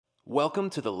Welcome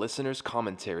to the Listener's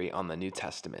Commentary on the New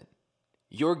Testament.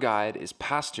 Your guide is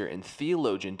pastor and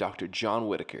theologian Dr. John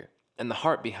Whitaker, and the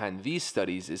heart behind these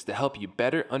studies is to help you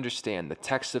better understand the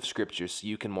text of Scripture so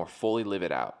you can more fully live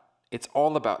it out. It's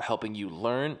all about helping you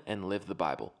learn and live the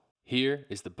Bible. Here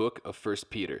is the book of 1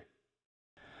 Peter.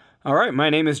 All right, my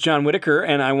name is John Whitaker,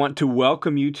 and I want to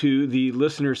welcome you to the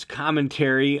listener's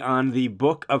commentary on the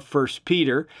book of 1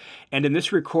 Peter. And in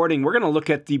this recording, we're going to look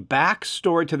at the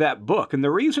backstory to that book. And the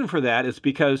reason for that is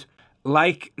because,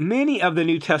 like many of the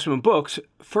New Testament books,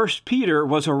 1 Peter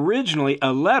was originally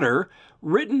a letter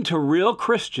written to real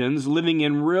Christians living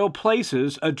in real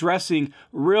places, addressing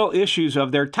real issues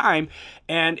of their time.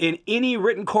 And in any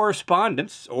written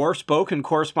correspondence or spoken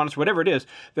correspondence, whatever it is,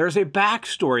 there's a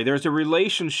backstory, there's a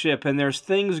relationship, and there's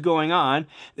things going on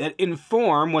that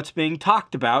inform what's being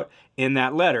talked about in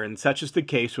that letter. And such is the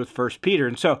case with 1 Peter.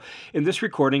 And so in this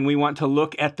recording, we want to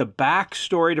look at the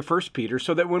backstory to 1 Peter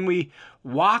so that when we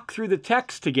walk through the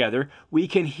text together, we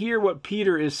can hear what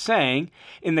Peter is saying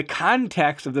in the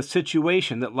context of the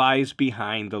situation that lies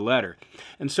behind the letter.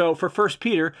 And so for 1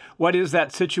 Peter, what is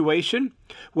that situation?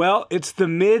 Well, it's the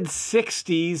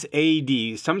mid-60s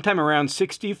AD, sometime around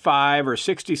 65 or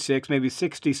 66, maybe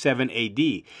 67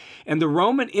 AD. And the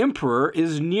Roman emperor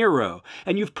is Nero.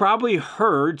 And you've probably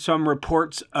heard some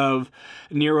reports of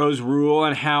Nero's rule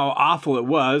and how awful it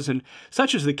was, and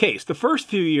such is the case. The first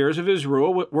few years of his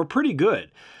rule were pretty good.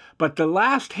 But the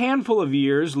last handful of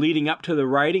years leading up to the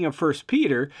writing of 1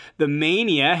 Peter, the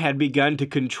mania had begun to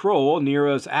control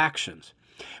Nero's actions.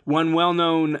 One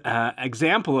well-known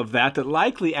example of that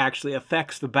likely actually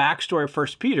affects the backstory of 1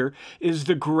 Peter is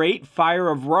the Great Fire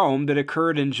of Rome that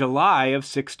occurred in July of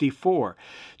 64,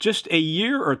 just a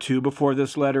year or two before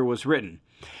this letter was written.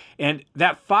 And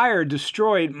that fire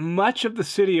destroyed much of the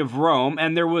city of Rome,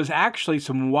 and there was actually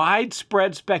some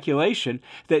widespread speculation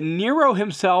that Nero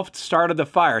himself started the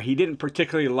fire. He didn't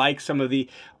particularly like some of the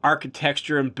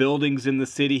architecture and buildings in the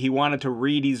city. He wanted to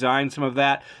redesign some of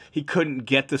that. He couldn't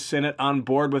get the Senate on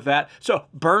board with that. So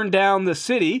burn down the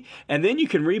city, and then you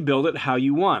can rebuild it how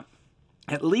you want.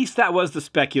 At least that was the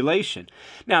speculation.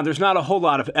 Now, there's not a whole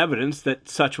lot of evidence that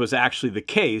such was actually the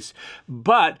case,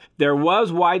 but there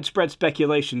was widespread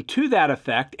speculation to that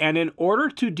effect, and in order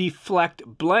to deflect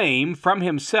blame from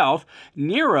himself,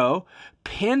 Nero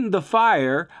pinned the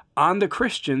fire on the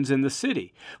Christians in the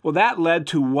city. Well, that led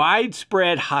to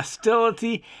widespread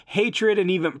hostility, hatred,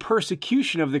 and even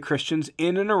persecution of the Christians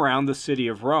in and around the city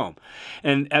of Rome.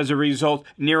 And as a result,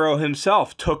 Nero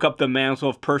himself took up the mantle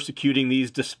of persecuting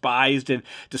these despised and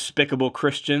despicable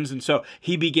Christians. And so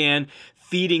he began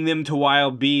feeding them to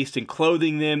wild beasts and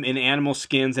clothing them in animal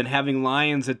skins and having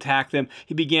lions attack them.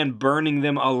 He began burning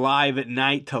them alive at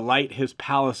night to light his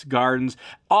palace gardens,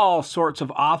 all sorts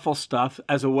of awful stuff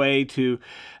as a way to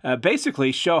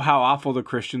basically show how awful the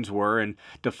Christians were and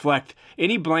deflect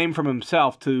any blame from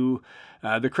himself to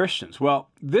the Christians. Well,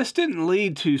 this didn't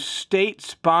lead to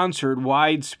state-sponsored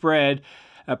widespread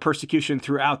persecution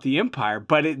throughout the empire,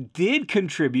 but it did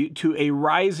contribute to a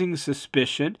rising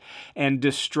suspicion and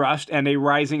distrust and a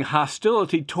rising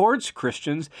hostility towards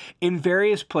Christians in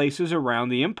various places around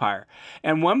the empire.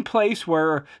 And one place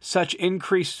where such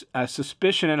increased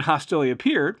suspicion and hostility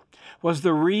appeared was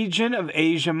the region of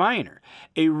Asia Minor,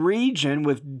 a region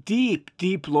with deep,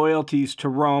 deep loyalties to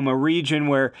Rome, a region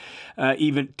where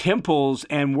even temples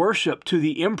and worship to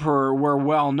the emperor were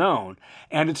well known.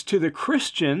 And it's to the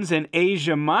Christians in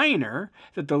Asia Minor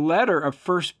that the letter of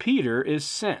 1 Peter is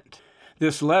sent.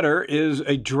 This letter is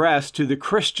addressed to the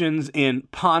Christians in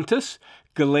Pontus,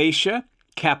 Galatia,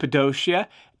 Cappadocia,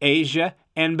 Asia,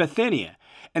 and Bithynia.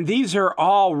 And these are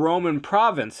all Roman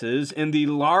provinces in the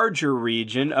larger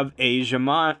region of Asia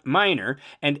Minor,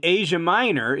 and Asia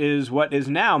Minor is what is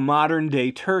now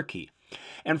modern-day Turkey.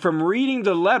 And from reading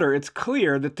the letter, it's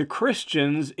clear that the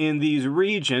Christians in these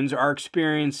regions are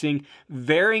experiencing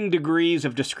varying degrees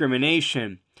of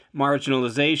discrimination,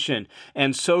 marginalization,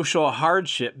 and social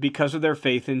hardship because of their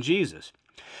faith in Jesus.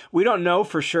 We don't know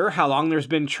for sure how long there's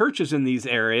been churches in these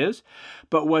areas,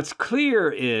 but what's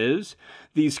clear is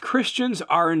these Christians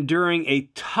are enduring a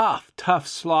tough, tough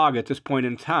slog at this point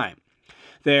in time.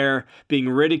 They're being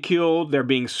ridiculed, they're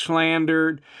being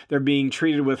slandered, they're being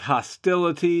treated with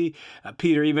hostility.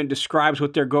 Peter even describes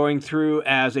what they're going through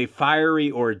as a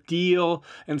fiery ordeal.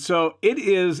 And so it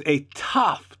is a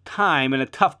tough time and a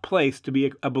tough place to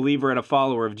be a believer and a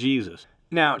follower of Jesus.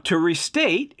 Now, to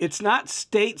restate, it's not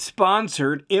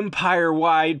state-sponsored,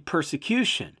 empire-wide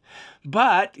persecution,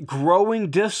 but growing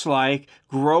dislike,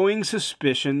 growing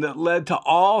suspicion that led to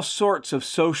all sorts of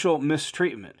social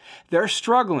mistreatment. They're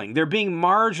struggling. They're being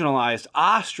marginalized,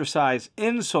 ostracized,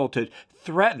 insulted,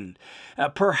 threatened.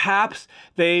 Perhaps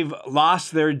they've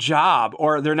lost their job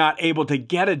or they're not able to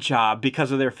get a job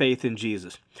because of their faith in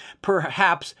Jesus.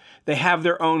 Perhaps they have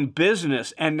their own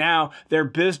business and now their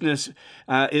business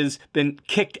is been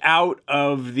kicked out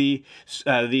of the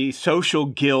social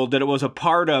guild that it was a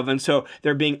part of, and so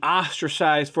they're being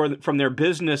ostracized from their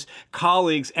business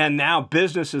colleagues, and now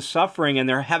business is suffering and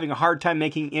they're having a hard time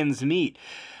making ends meet.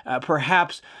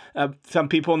 Perhaps some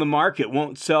people in the market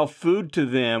won't sell food to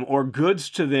them or goods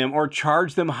to them or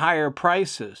charge them higher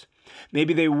prices.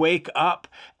 Maybe they wake up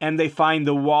and they find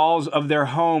the walls of their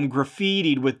home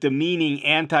graffitied with demeaning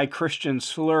anti-Christian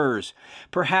slurs.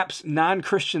 Perhaps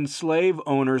non-Christian slave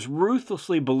owners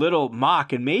ruthlessly belittle,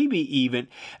 mock, and maybe even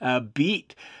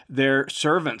beat their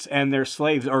servants and their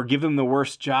slaves or give them the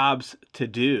worst jobs to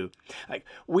do.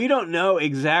 We don't know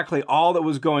exactly all that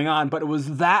was going on, but it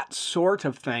was that sort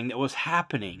of thing that was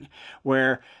happening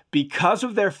where because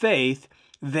of their faith,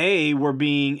 they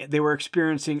were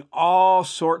experiencing all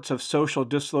sorts of social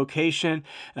dislocation,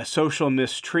 social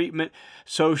mistreatment,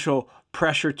 social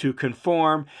pressure to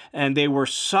conform, and they were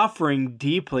suffering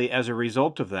deeply as a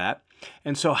result of that.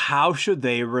 And so how should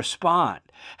they respond?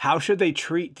 How should they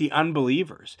treat the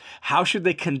unbelievers? How should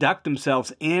they conduct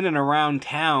themselves in and around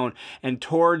town and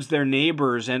towards their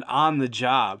neighbors and on the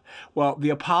job? Well,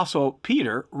 the Apostle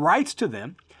Peter writes to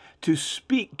them to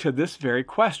speak to this very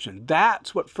question.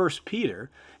 That's what 1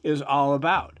 Peter is all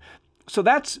about. So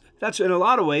that's in a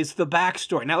lot of ways the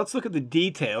backstory. Now let's look at the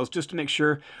details just to make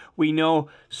sure we know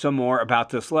some more about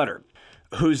this letter.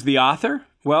 Who's the author?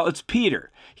 Well, it's Peter.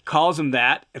 He calls him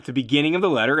that at the beginning of the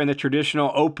letter. In the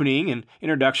traditional opening and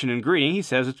introduction and greeting, he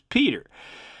says it's Peter.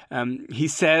 He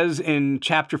says in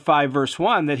chapter 5, verse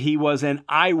 1, that he was an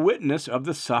eyewitness of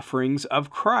the sufferings of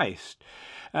Christ.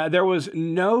 There was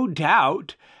no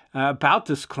doubt about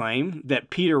this claim that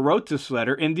Peter wrote this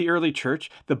letter in the early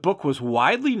church. The book was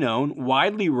widely known,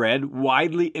 widely read,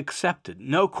 widely accepted.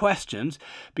 No questions,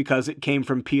 because it came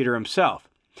from Peter himself.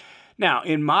 Now,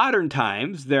 in modern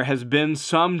times, there has been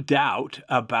some doubt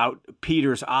about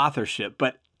Peter's authorship,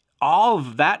 but all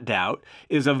of that doubt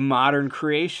is of modern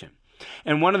creation.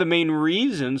 And one of the main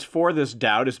reasons for this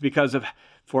doubt is because of,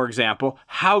 for example,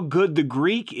 how good the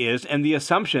Greek is and the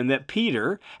assumption that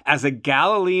Peter, as a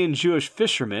Galilean Jewish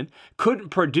fisherman, couldn't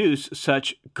produce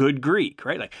such good Greek,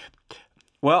 right?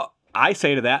 Well, I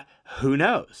say to that, who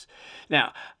knows?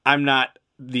 Now, I'm not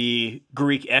the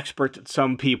Greek expert that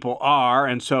some people are,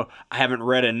 and so I haven't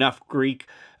read enough Greek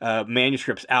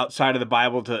manuscripts outside of the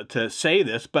Bible to say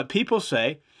this, but people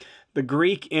say the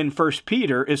Greek in 1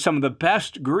 Peter is some of the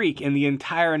best Greek in the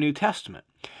entire New Testament.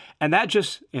 And that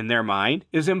just, in their mind,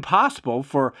 is impossible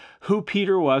for who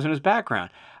Peter was and his background.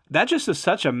 That just is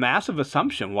such a massive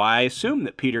assumption, why I assume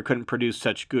that Peter couldn't produce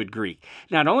such good Greek.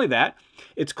 Not only that,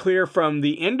 it's clear from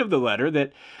the end of the letter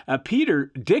that Peter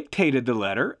dictated the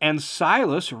letter and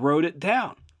Silas wrote it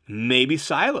down. Maybe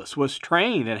Silas was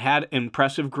trained and had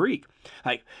impressive Greek.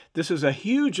 This is a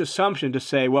huge assumption to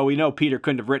say, well, we know Peter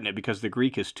couldn't have written it because the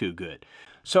Greek is too good.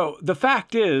 So the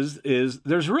fact is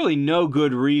there's really no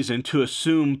good reason to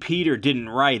assume Peter didn't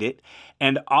write it,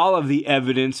 and all of the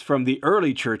evidence from the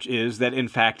early church is that, in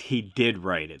fact, he did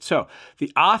write it. So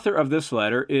the author of this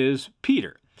letter is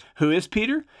Peter. Who is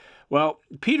Peter? Well,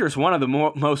 Peter's one of the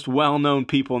most well-known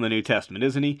people in the New Testament,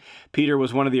 isn't he? Peter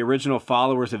was one of the original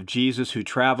followers of Jesus who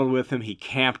traveled with him. He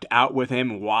camped out with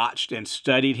him, watched and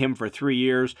studied him for 3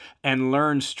 years, and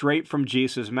learned straight from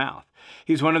Jesus' mouth.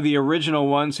 He's one of the original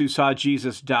ones who saw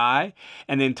Jesus die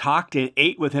and then talked and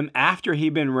ate with him after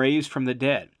he'd been raised from the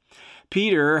dead.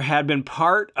 Peter had been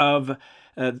part of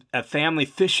a family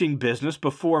fishing business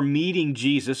before meeting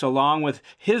Jesus, along with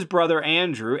his brother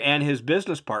Andrew and his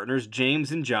business partners,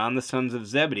 James and John, the sons of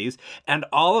Zebedee, and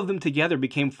all of them together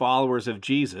became followers of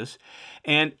Jesus.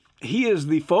 And he is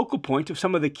the focal point of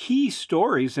some of the key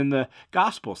stories in the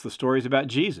Gospels, the stories about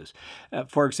Jesus.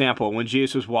 For example, when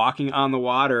Jesus was walking on the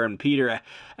water and Peter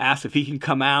asks if he can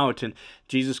come out, and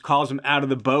Jesus calls him out of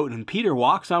the boat, and Peter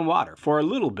walks on water for a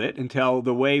little bit until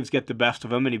the waves get the best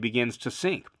of him and he begins to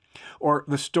sink. Or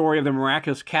the story of the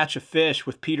miraculous catch of fish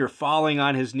with Peter falling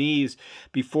on his knees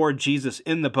before Jesus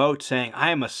in the boat saying,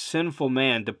 "I am a sinful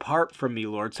man, depart from me,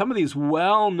 Lord." Some of these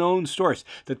well-known stories.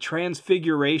 The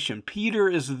Transfiguration. Peter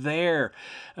is there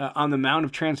on the Mount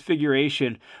of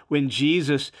Transfiguration when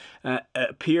Jesus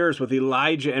appears with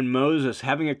Elijah and Moses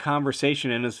having a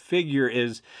conversation, and his figure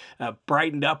is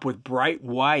brightened up with bright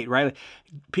white, right?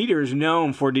 Peter is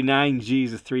known for denying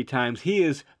Jesus 3 times. He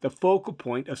is the focal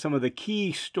point of some of the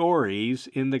key stories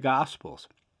in the Gospels.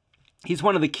 He's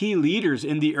one of the key leaders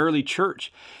in the early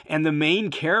church and the main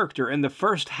character in the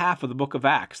first half of the book of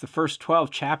Acts. The first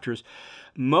 12 chapters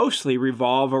mostly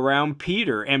revolve around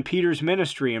Peter and Peter's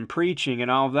ministry and preaching and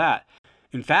all of that.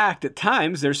 In fact, at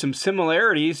times, there's some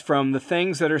similarities from the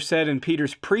things that are said in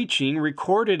Peter's preaching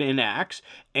recorded in Acts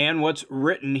and what's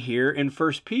written here in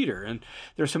 1 Peter. And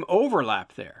there's some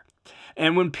overlap there.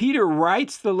 And when Peter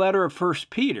writes the letter of 1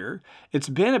 Peter, it's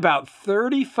been about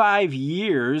 35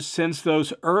 years since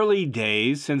those early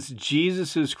days, since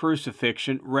Jesus'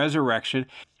 crucifixion, resurrection,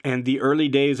 and the early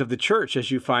days of the church, as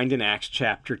you find in Acts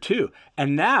chapter 2.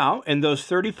 And now, in those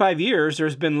 35 years,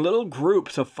 there's been little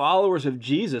groups of followers of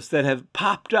Jesus that have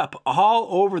popped up all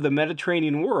over the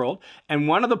Mediterranean world. And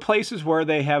one of the places where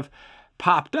they have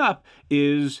popped up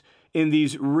is in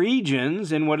these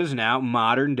regions in what is now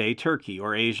modern-day Turkey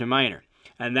or Asia Minor.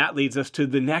 And that leads us to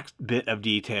the next bit of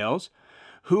details.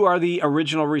 Who are the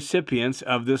original recipients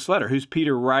of this letter? Who's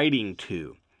Peter writing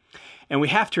to? And we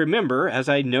have to remember, as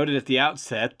I noted at the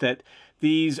outset, that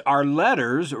these are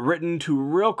letters written to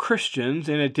real Christians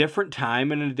in a different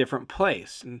time and in a different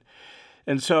place.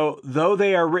 And so, though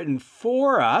they are written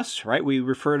for us, right, we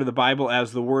refer to the Bible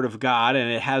as the Word of God, and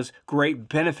it has great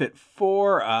benefit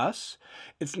for us,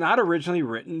 it's not originally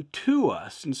written to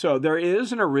us. And so there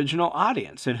is an original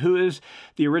audience. And who is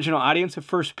the original audience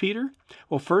of 1 Peter?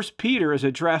 Well, 1 Peter is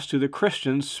addressed to the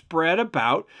Christians spread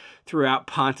about throughout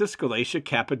Pontus, Galatia,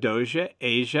 Cappadocia,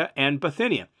 Asia, and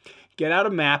Bithynia. Get out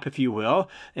a map, if you will,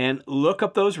 and look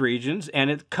up those regions, and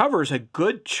it covers a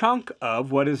good chunk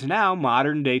of what is now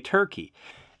modern-day Turkey.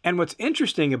 And what's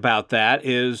interesting about that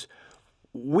is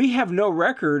we have no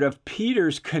record of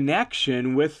Peter's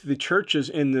connection with the churches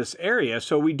in this area,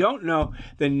 so we don't know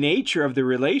the nature of the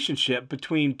relationship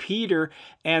between Peter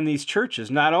and these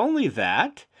churches. Not only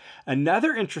that,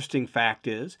 another interesting fact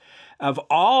is, of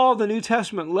all the New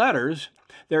Testament letters,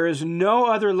 there is no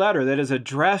other letter that is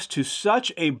addressed to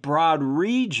such a broad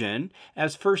region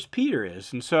as 1 Peter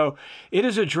is. And so it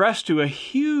is addressed to a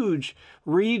huge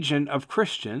region of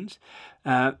Christians,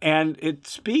 and it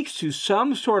speaks to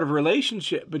some sort of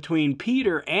relationship between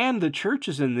Peter and the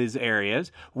churches in these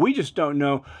areas. We just don't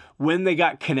know when they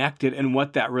got connected and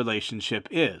what that relationship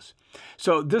is.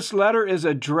 So this letter is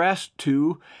addressed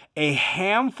to a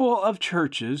handful of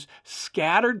churches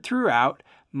scattered throughout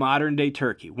modern-day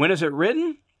Turkey. When is it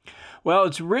written? Well,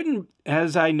 it's written,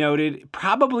 as I noted,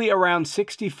 probably around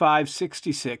 65,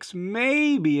 66,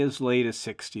 maybe as late as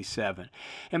 67.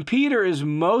 And Peter is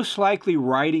most likely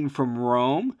writing from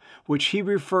Rome, which he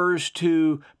refers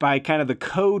to by kind of the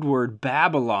code word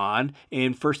Babylon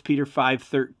in 1 Peter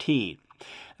 5:13.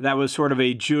 That was sort of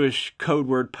a Jewish code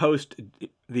word post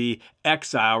the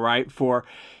exile, right, for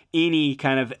any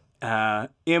kind of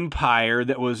empire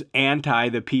that was anti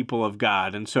the people of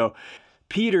God. And so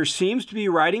Peter seems to be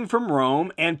writing from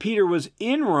Rome, and Peter was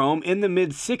in Rome in the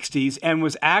mid-60s and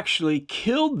was actually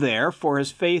killed there for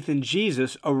his faith in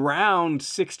Jesus around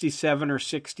 67 or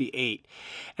 68.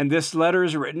 And this letter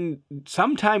is written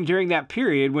sometime during that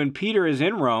period when Peter is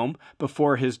in Rome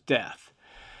before his death.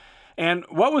 And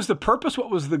what was the purpose?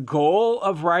 What was the goal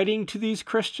of writing to these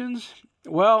Christians?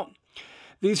 Well,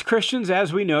 these Christians,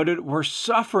 as we noted, were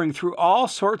suffering through all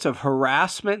sorts of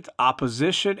harassment,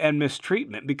 opposition, and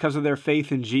mistreatment because of their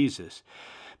faith in Jesus.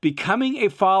 Becoming a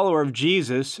follower of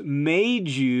Jesus made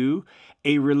you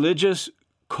a religious,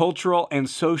 cultural, and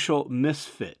social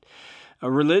misfit.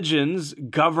 Religions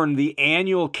governed the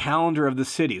annual calendar of the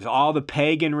cities, all the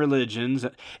pagan religions,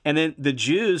 and then the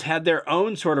Jews had their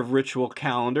own sort of ritual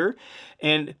calendar,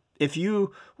 and if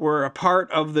you were a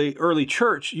part of the early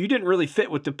church, you didn't really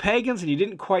fit with the pagans and you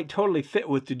didn't quite totally fit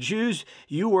with the Jews.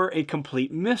 You were a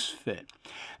complete misfit.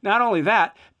 Not only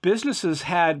that, businesses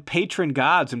had patron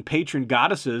gods and patron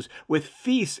goddesses with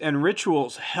feasts and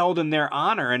rituals held in their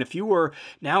honor. And if you were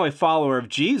now a follower of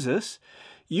Jesus,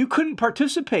 you couldn't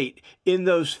participate in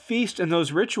those feasts and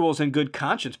those rituals in good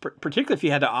conscience, particularly if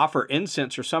you had to offer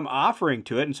incense or some offering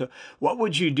to it. And so what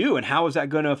would you do, and how is that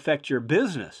going to affect your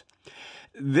business?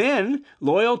 Then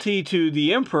loyalty to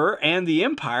the emperor and the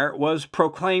empire was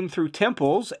proclaimed through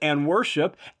temples and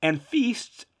worship and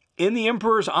feasts in the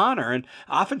emperor's honor. And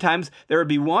oftentimes there would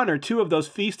be one or two of those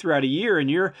feasts throughout a year,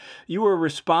 and you were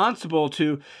responsible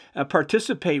to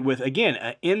participate with,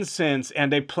 again, incense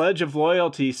and a pledge of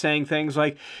loyalty saying things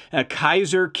like,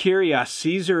 Kaiser Kyrios,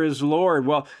 Caesar is Lord.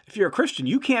 Well, if you're a Christian,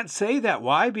 you can't say that.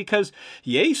 Why? Because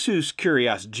Jesus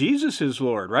Kyrios, Jesus is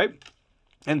Lord, right?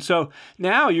 And so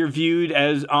now you're viewed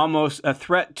as almost a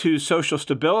threat to social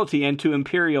stability and to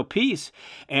imperial peace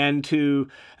and to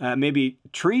maybe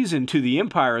treason to the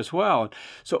empire as well.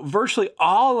 So virtually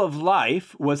all of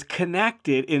life was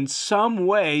connected in some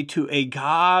way to a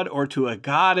god or to a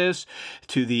goddess,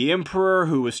 to the emperor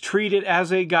who was treated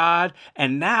as a god.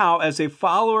 And now, as a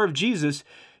follower of Jesus,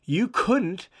 you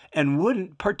couldn't and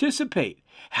wouldn't participate.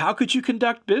 How could you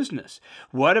conduct business?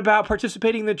 What about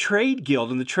participating in the trade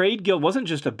guild? And the trade guild wasn't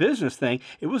just a business thing,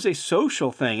 it was a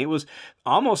social thing. It was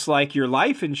almost like your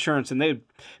life insurance, and they would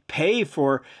pay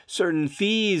for certain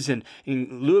fees, and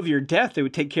in lieu of your death, they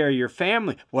would take care of your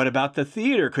family. What about the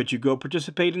theater? Could you go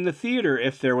participate in the theater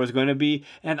if there was going to be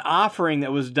an offering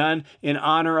that was done in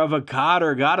honor of a god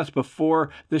or goddess before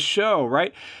the show,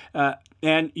 right?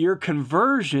 And your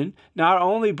conversion not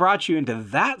only brought you into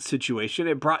that situation,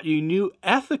 it brought you new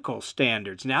ethical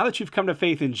standards. Now that you've come to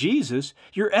faith in Jesus,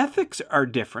 your ethics are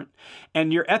different.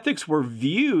 And your ethics were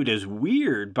viewed as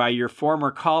weird by your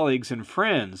former colleagues and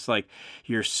friends. Like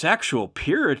your sexual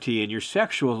purity and your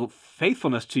sexual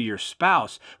faithfulness to your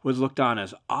spouse was looked on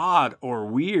as odd or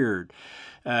weird.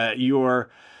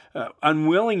 Your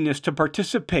unwillingness to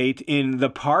participate in the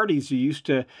parties you used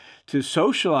to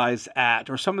socialize at,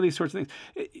 or some of these sorts of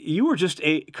things. You were just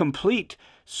a complete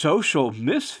social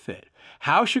misfit.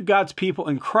 How should God's people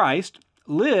in Christ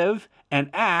live and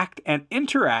act and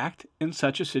interact in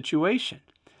such a situation?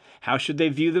 How should they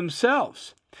view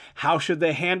themselves? How should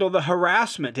they handle the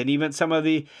harassment and even some of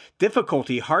the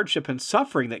difficulty, hardship, and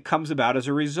suffering that comes about as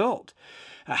a result?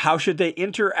 How should they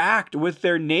interact with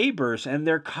their neighbors and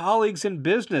their colleagues in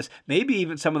business, maybe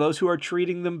even some of those who are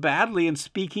treating them badly and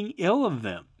speaking ill of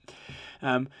them?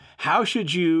 How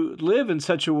should you live in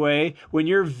such a way when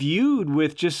you're viewed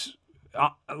with just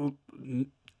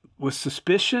with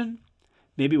suspicion,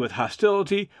 maybe with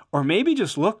hostility, or maybe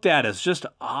just looked at as just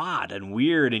odd and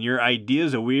weird, and your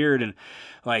ideas are weird, and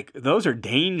like those are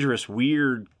dangerous,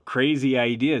 weird, crazy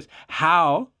ideas?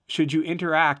 How should you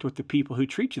interact with the people who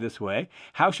treat you this way?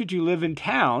 How should you live in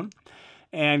town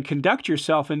and conduct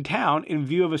yourself in town in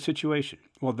view of a situation?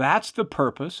 Well, that's the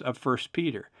purpose of 1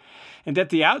 Peter. And at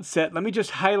the outset, let me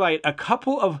just highlight a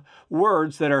couple of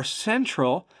words that are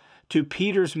central to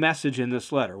Peter's message in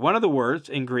this letter. One of the words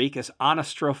in Greek is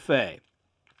anastrophe.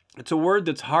 It's a word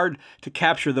that's hard to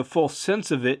capture the full sense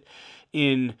of it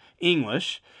in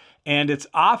English, and it's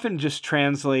often just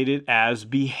translated as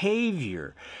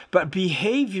behavior. But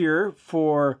behavior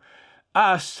for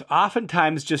us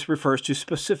oftentimes just refers to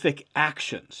specific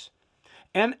actions.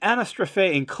 And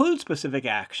anastrophe includes specific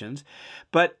actions,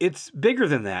 but it's bigger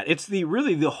than that. It's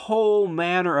really the whole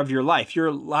manner of your life,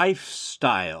 your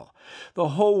lifestyle, the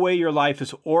whole way your life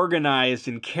is organized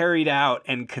and carried out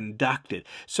and conducted.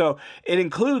 So it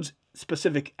includes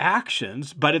specific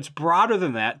actions, but it's broader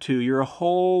than that to your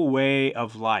whole way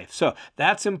of life. So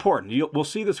that's important. We'll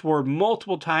see this word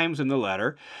multiple times in the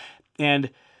letter, and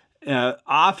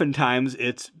oftentimes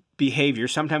it's behavior,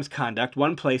 sometimes conduct.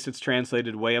 One place it's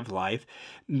translated way of life.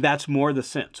 That's more the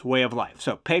sense, way of life.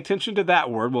 So pay attention to that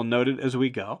word. We'll note it as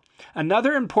we go.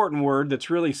 Another important word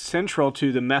that's really central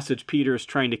to the message Peter is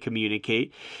trying to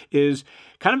communicate is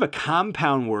kind of a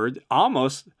compound word,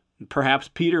 almost perhaps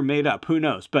Peter made up, who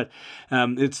knows? But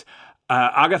it's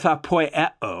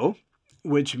agathapoieo,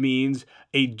 which means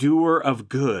a doer of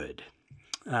good,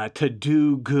 to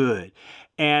do good.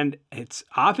 And it's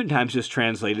oftentimes just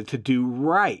translated to do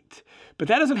right. But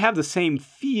that doesn't have the same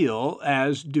feel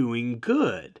as doing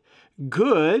good.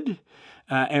 Good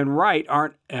and right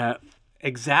aren't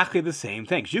exactly the same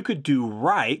things. You could do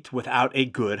right without a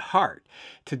good heart.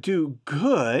 To do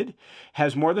good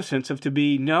has more the sense of to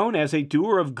be known as a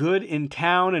doer of good in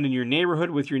town and in your neighborhood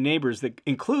with your neighbors. That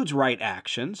includes right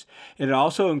actions. It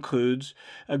also includes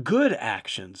good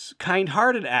actions,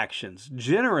 kind-hearted actions,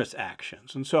 generous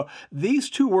actions. And so these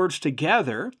two words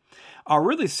together are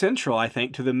really central, I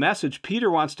think, to the message Peter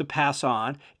wants to pass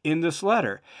on in this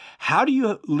letter. How do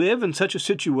you live in such a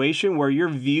situation where you're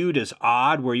viewed as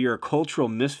odd, where you're a cultural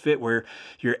misfit, where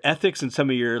your ethics and some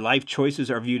of your life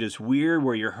choices are viewed as weird,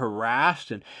 where you're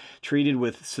harassed and treated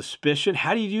with suspicion?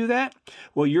 How do you do that?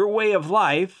 Well, your way of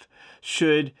life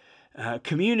should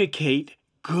communicate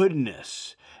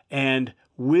goodness and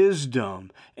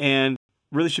wisdom and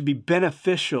really should be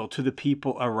beneficial to the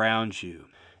people around you.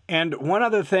 And one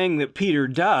other thing that Peter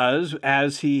does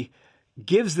as he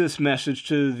gives this message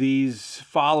to these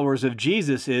followers of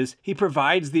Jesus is he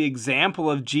provides the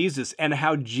example of Jesus and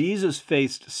how Jesus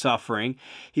faced suffering.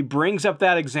 He brings up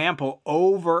that example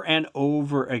over and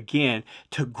over again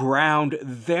to ground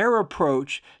their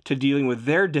approach to dealing with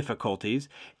their difficulties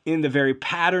in the very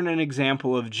pattern and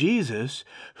example of Jesus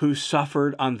who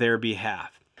suffered on their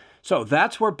behalf. So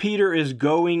that's where Peter is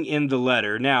going in the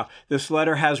letter. Now, this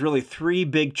letter has really three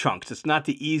big chunks. It's not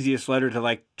the easiest letter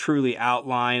to truly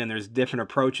outline, and there's different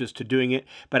approaches to doing it.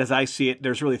 But as I see it,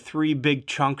 there's really three big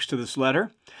chunks to this letter.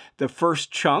 The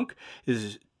first chunk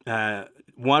is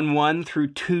 1:1 through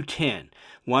 2:10.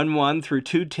 1:1 through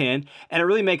 2:10, and it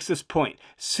really makes this point.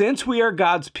 Since we are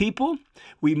God's people,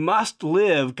 we must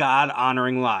live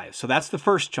God-honoring lives. So that's the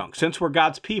first chunk. Since we're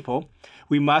God's people,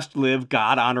 we must live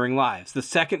God-honoring lives. The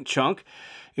second chunk,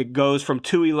 it goes from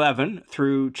 2:11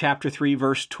 through chapter 3,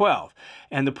 verse 12.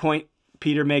 And the point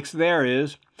Peter makes there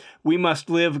is we must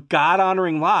live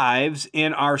God-honoring lives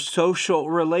in our social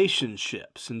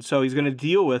relationships. And so he's going to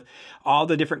deal with all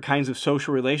the different kinds of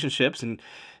social relationships and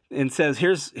says,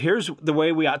 here's the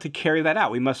way we ought to carry that out.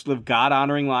 We must live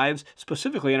God-honoring lives,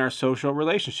 specifically in our social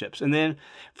relationships. And then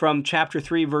from chapter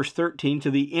 3, verse 13 to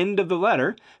the end of the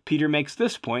letter, Peter makes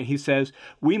this point. He says,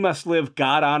 we must live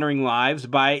God-honoring lives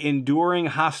by enduring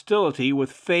hostility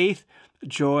with faith,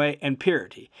 joy, and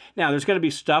purity. Now, there's going to be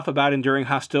stuff about enduring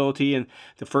hostility in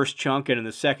the first chunk and in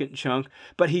the second chunk,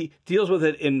 but he deals with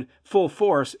it in full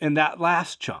force in that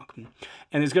last chunk. And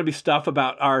there's going to be stuff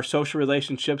about our social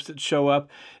relationships that show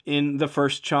up in the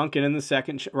first chunk and in the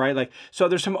second, right? So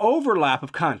there's some overlap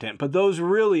of content, but those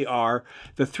really are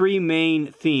the three main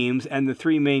themes and the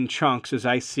three main chunks as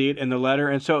I see it in the letter.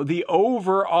 And so the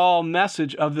overall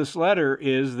message of this letter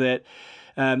is that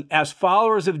as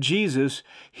followers of Jesus,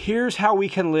 here's how we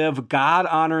can live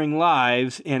God-honoring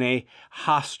lives in a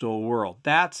hostile world.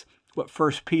 That's what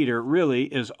 1 Peter really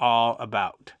is all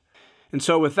about. And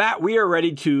so with that, we are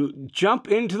ready to jump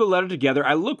into the letter together.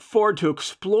 I look forward to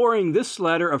exploring this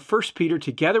letter of 1 Peter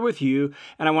together with you.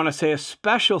 And I want to say a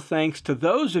special thanks to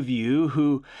those of you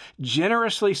who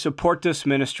generously support this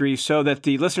ministry so that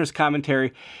the listener's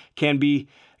commentary can be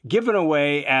given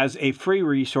away as a free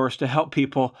resource to help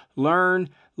people learn,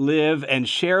 live, and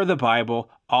share the Bible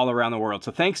all around the world.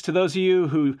 So thanks to those of you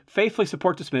who faithfully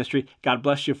support this ministry. God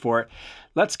bless you for it.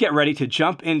 Let's get ready to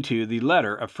jump into the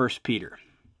letter of 1 Peter.